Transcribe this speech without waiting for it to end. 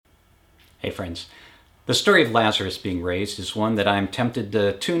Hey friends, the story of Lazarus being raised is one that I'm tempted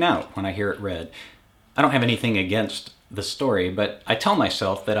to tune out when I hear it read. I don't have anything against the story, but I tell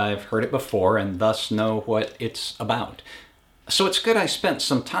myself that I've heard it before and thus know what it's about. So it's good I spent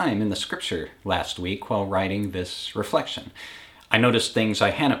some time in the scripture last week while writing this reflection. I noticed things I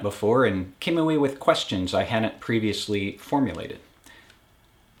hadn't before and came away with questions I hadn't previously formulated.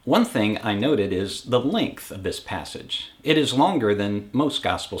 One thing I noted is the length of this passage. It is longer than most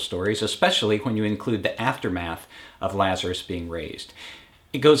gospel stories, especially when you include the aftermath of Lazarus being raised.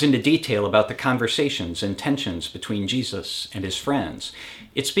 It goes into detail about the conversations and tensions between Jesus and his friends.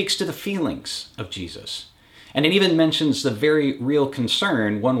 It speaks to the feelings of Jesus. And it even mentions the very real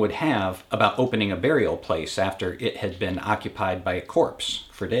concern one would have about opening a burial place after it had been occupied by a corpse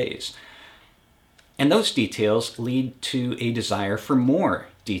for days. And those details lead to a desire for more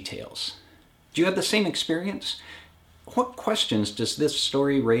details. Do you have the same experience? What questions does this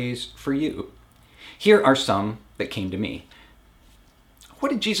story raise for you? Here are some that came to me.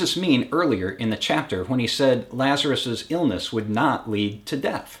 What did Jesus mean earlier in the chapter when he said Lazarus' illness would not lead to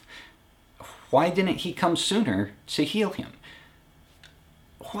death? Why didn't he come sooner to heal him?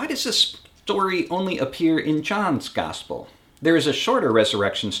 Why does this story only appear in John's gospel? There is a shorter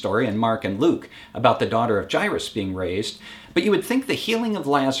resurrection story in Mark and Luke about the daughter of Jairus being raised, but you would think the healing of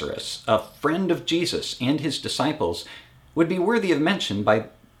Lazarus, a friend of Jesus and his disciples, would be worthy of mention by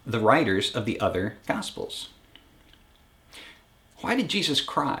the writers of the other Gospels. Why did Jesus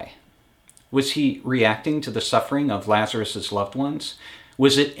cry? Was he reacting to the suffering of Lazarus' loved ones?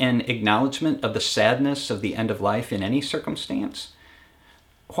 Was it an acknowledgement of the sadness of the end of life in any circumstance?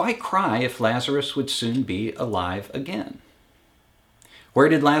 Why cry if Lazarus would soon be alive again? Where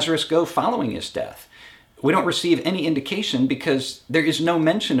did Lazarus go following his death? We don't receive any indication because there is no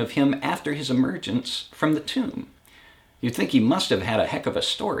mention of him after his emergence from the tomb. You'd think he must have had a heck of a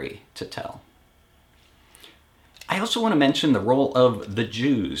story to tell. I also want to mention the role of the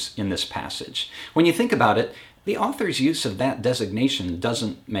Jews in this passage. When you think about it, the author's use of that designation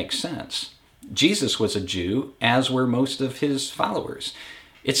doesn't make sense. Jesus was a Jew, as were most of his followers.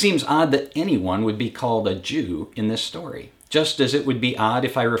 It seems odd that anyone would be called a Jew in this story, just as it would be odd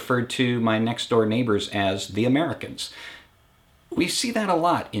if I referred to my next-door neighbors as the Americans. We see that a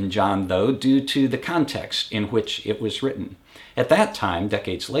lot in John, though, due to the context in which it was written. At that time,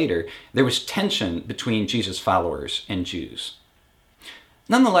 decades later, there was tension between Jesus' followers and Jews.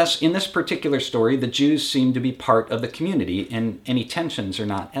 Nonetheless, in this particular story, the Jews seem to be part of the community, and any tensions are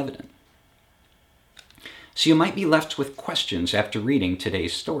not evident. So you might be left with questions after reading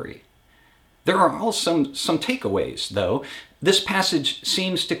today's story. There are also some takeaways, though. This passage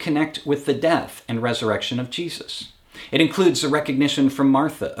seems to connect with the death and resurrection of Jesus. It includes the recognition from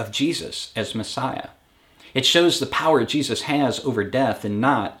Martha of Jesus as Messiah. It shows the power Jesus has over death and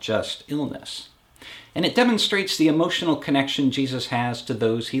not just illness. And it demonstrates the emotional connection Jesus has to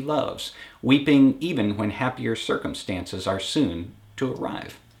those he loves, weeping even when happier circumstances are soon to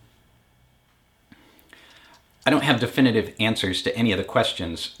arrive. I don't have definitive answers to any of the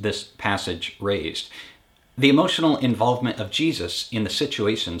questions this passage raised. The emotional involvement of Jesus in the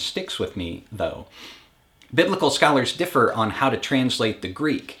situation sticks with me, though. Biblical scholars differ on how to translate the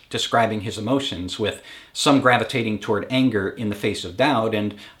Greek describing his emotions, with some gravitating toward anger in the face of doubt,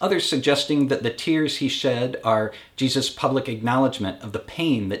 and others suggesting that the tears he shed are Jesus' public acknowledgement of the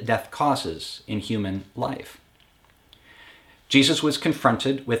pain that death causes in human life. Jesus was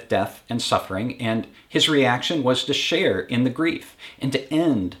confronted with death and suffering, and his reaction was to share in the grief and to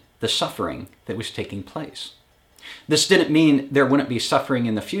end the suffering that was taking place. This didn't mean there wouldn't be suffering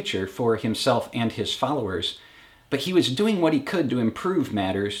in the future for himself and his followers, but he was doing what he could to improve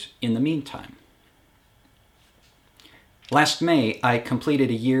matters in the meantime. Last May, I completed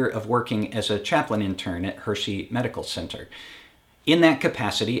a year of working as a chaplain intern at Hershey Medical Center. In that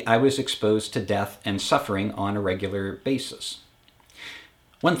capacity, I was exposed to death and suffering on a regular basis.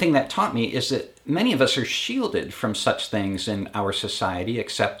 One thing that taught me is that many of us are shielded from such things in our society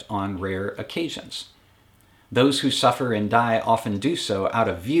except on rare occasions. Those who suffer and die often do so out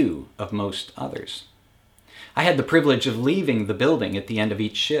of view of most others. I had the privilege of leaving the building at the end of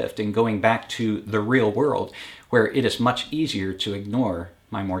each shift and going back to the real world, where it is much easier to ignore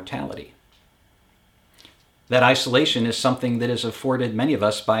my mortality. That isolation is something that is afforded many of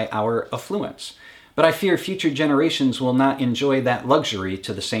us by our affluence, but I fear future generations will not enjoy that luxury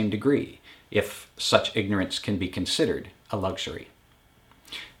to the same degree, if such ignorance can be considered a luxury.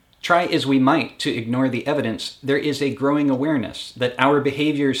 Try as we might to ignore the evidence, there is a growing awareness that our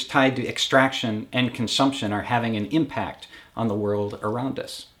behaviors tied to extraction and consumption are having an impact on the world around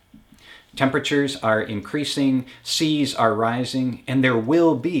us. Temperatures are increasing, seas are rising, and there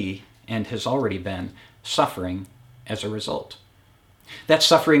will be and has already been, suffering as a result. That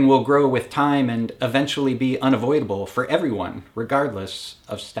suffering will grow with time and eventually be unavoidable for everyone, regardless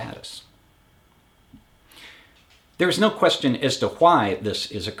of status. There is no question as to why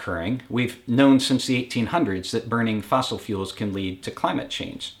this is occurring. We've known since the 1800s that burning fossil fuels can lead to climate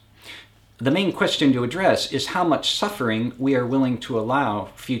change. The main question to address is how much suffering we are willing to allow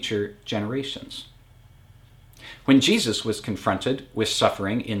future generations. When Jesus was confronted with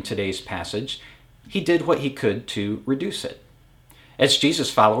suffering in today's passage, he did what he could to reduce it. As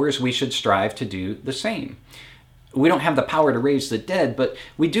Jesus followers, we should strive to do the same. We don't have the power to raise the dead, but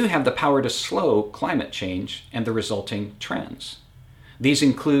we do have the power to slow climate change and the resulting trends. These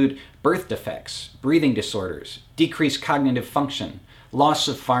include birth defects, breathing disorders, decreased cognitive function, loss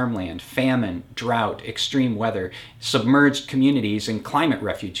of farmland, famine, drought, extreme weather, submerged communities, and climate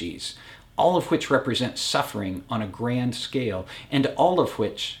refugees, all of which represent suffering on a grand scale, and all of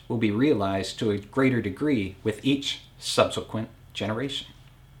which will be realized to a greater degree with each subsequent generation.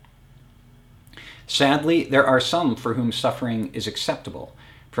 Sadly, there are some for whom suffering is acceptable,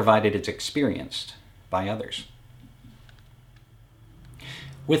 provided it's experienced by others.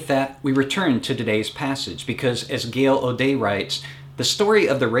 With that, we return to today's passage because, as Gail O'Day writes, the story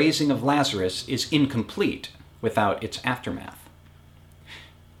of the raising of Lazarus is incomplete without its aftermath.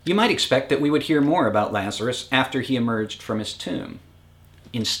 You might expect that we would hear more about Lazarus after he emerged from his tomb.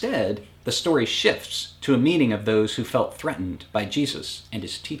 Instead, the story shifts to a meeting of those who felt threatened by Jesus and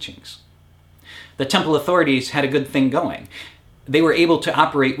his teachings. The temple authorities had a good thing going. They were able to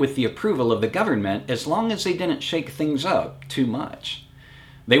operate with the approval of the government as long as they didn't shake things up too much.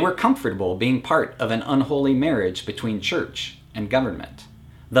 They were comfortable being part of an unholy marriage between church and government.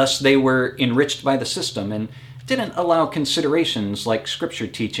 Thus, they were enriched by the system and didn't allow considerations like scripture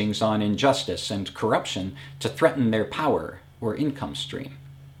teachings on injustice and corruption to threaten their power or income stream.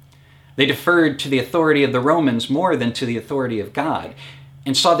 They deferred to the authority of the Romans more than to the authority of God,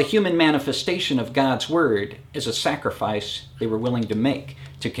 and saw the human manifestation of God's word as a sacrifice they were willing to make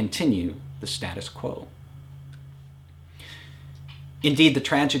to continue the status quo. Indeed, the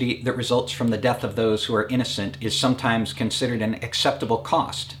tragedy that results from the death of those who are innocent is sometimes considered an acceptable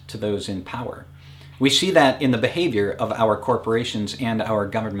cost to those in power. We see that in the behavior of our corporations and our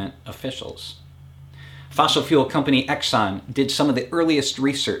government officials. Fossil fuel company Exxon did some of the earliest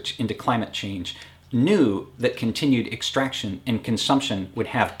research into climate change, knew that continued extraction and consumption would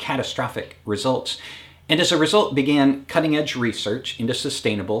have catastrophic results, and as a result began cutting-edge research into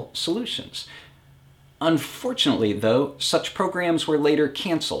sustainable solutions. Unfortunately, though, such programs were later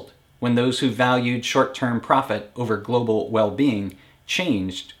canceled when those who valued short-term profit over global well-being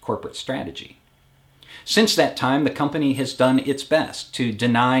changed corporate strategy. Since that time, the company has done its best to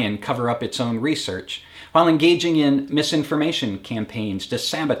deny and cover up its own research, while engaging in misinformation campaigns to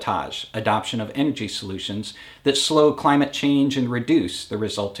sabotage adoption of energy solutions that slow climate change and reduce the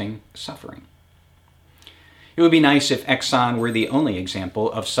resulting suffering. It would be nice if Exxon were the only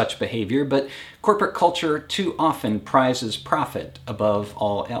example of such behavior, but corporate culture too often prizes profit above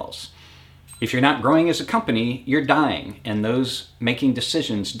all else. If you're not growing as a company, you're dying, and those making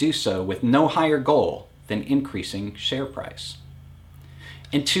decisions do so with no higher goal than increasing share price.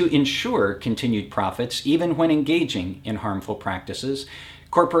 And to ensure continued profits, even when engaging in harmful practices,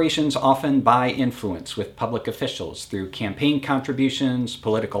 corporations often buy influence with public officials through campaign contributions,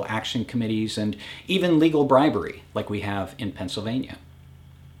 political action committees, and even legal bribery, like we have in Pennsylvania.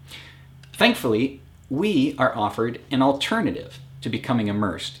 Thankfully, we are offered an alternative to becoming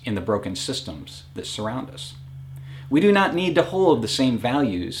immersed in the broken systems that surround us. We do not need to hold the same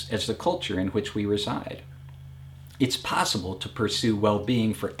values as the culture in which we reside. It's possible to pursue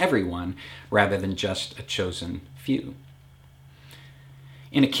well-being for everyone rather than just a chosen few.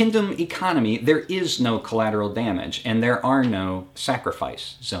 In a kingdom economy, there is no collateral damage, and there are no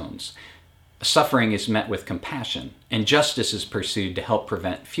sacrifice zones. Suffering is met with compassion, and justice is pursued to help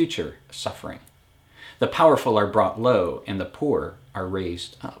prevent future suffering. The powerful are brought low, and the poor are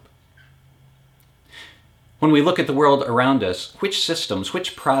raised up. When we look at the world around us, which systems,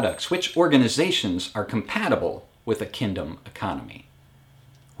 which products, which organizations are compatible with a kingdom economy?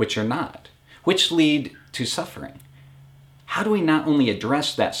 Which are not? Which lead to suffering? How do we not only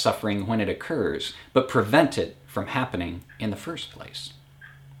address that suffering when it occurs, but prevent it from happening in the first place?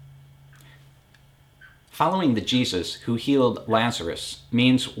 Following the Jesus who healed Lazarus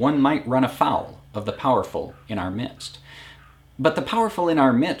means one might run afoul of the powerful in our midst. But the powerful in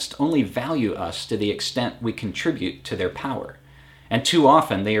our midst only value us to the extent we contribute to their power. And too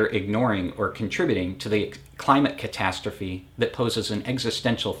often they are ignoring or contributing to the climate catastrophe that poses an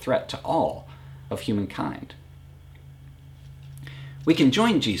existential threat to all of humankind. We can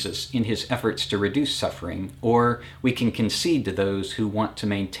join Jesus in his efforts to reduce suffering, or we can concede to those who want to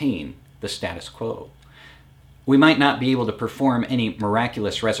maintain the status quo. We might not be able to perform any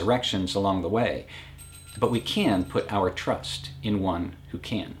miraculous resurrections along the way, but we can put our trust in one who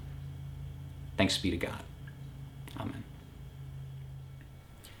can. Thanks be to God. Amen.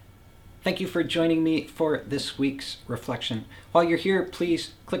 Thank you for joining me for this week's reflection. While you're here,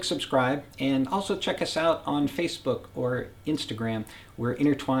 please click subscribe and also check us out on Facebook or Instagram. We're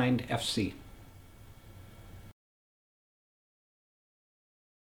Intertwined FC.